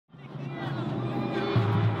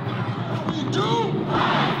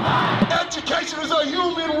is a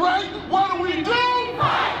human right. What do we do?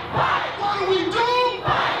 Fight, fight. What do we do?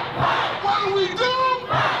 Fight, fight. What do we do?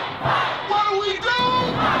 Fight, fight. What do we do?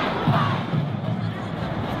 Fight, fight.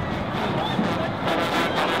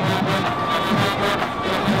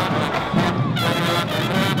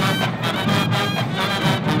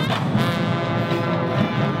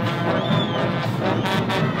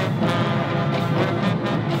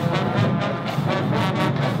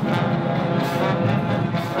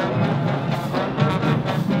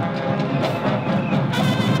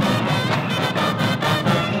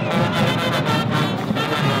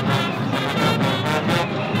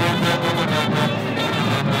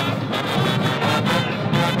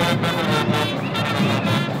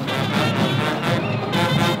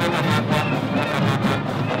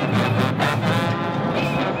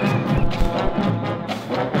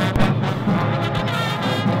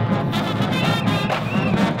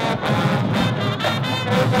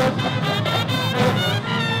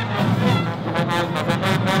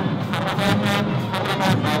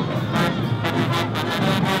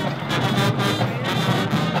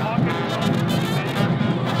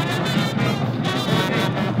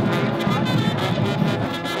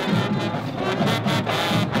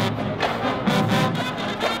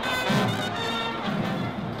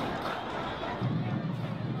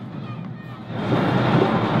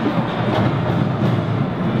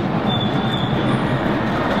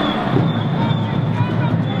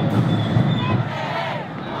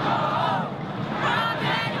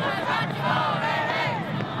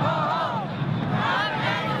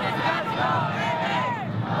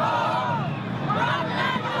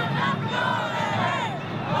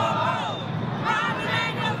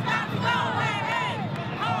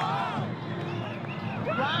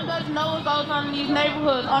 Know what goes on in these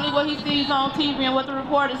neighborhoods, only what he sees on TV and what the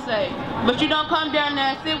reporters say. But you don't come down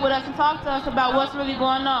there and sit with us and talk to us about what's really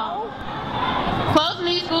going on. Closing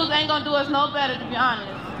these schools ain't gonna do us no better, to be honest.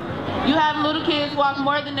 You have little kids walk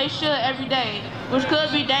more than they should every day, which could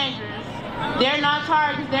be dangerous. They're not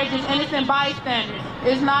targets, they're just innocent bystanders.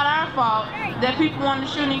 It's not our fault that people want to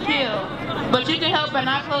shoot and kill. But you can help by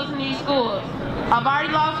not closing these schools. I've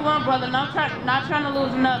already lost one brother and I'm not trying to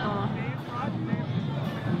lose another one.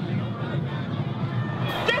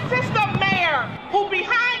 This is the mayor who,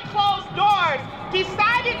 behind closed doors,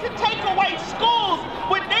 decided to take away schools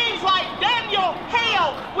with names like Daniel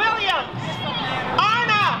Hale Williams,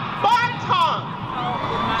 Anna Barton,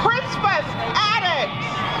 Crispus Adams,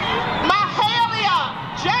 Mahalia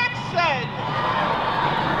Jackson.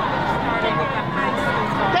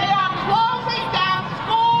 They are closing down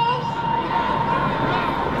schools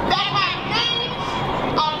that have names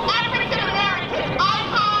of African American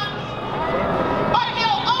icons, but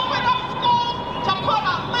he'll open up schools to put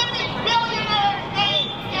a living billionaire's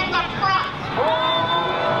name in the front.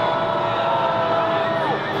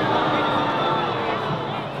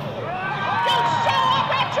 You show up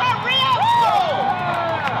at your real school.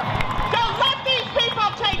 Don't let these people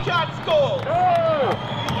take your school.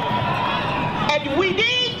 And we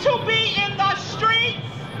need to be in the streets,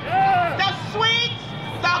 the suites,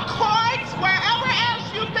 the courts, wherever else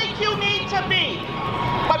you think you need to be.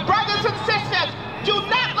 But brothers and sisters, do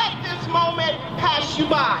not let this moment pass you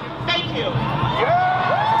by. Thank you.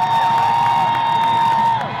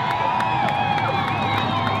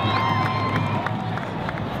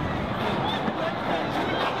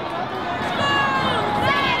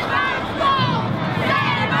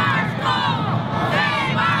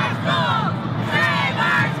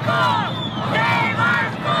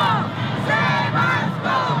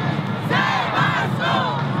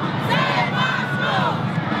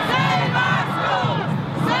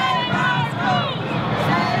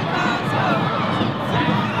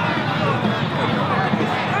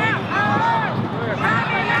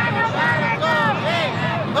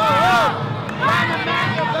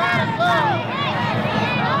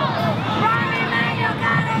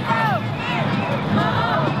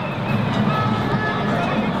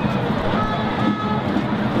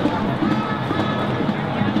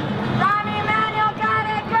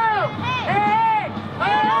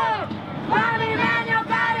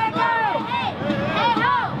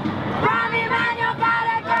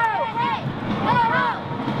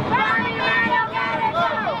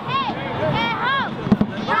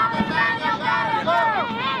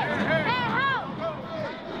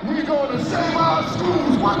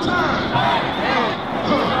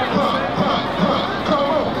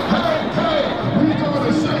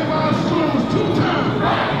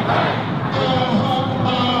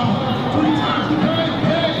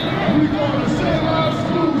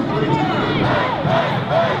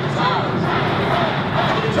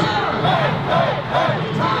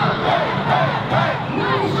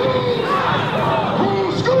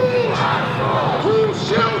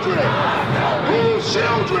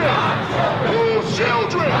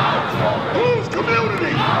 Whose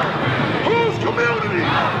community? Whose community?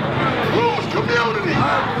 Whose community?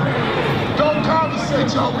 Don't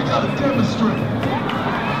conversate, y'all. We gotta demonstrate.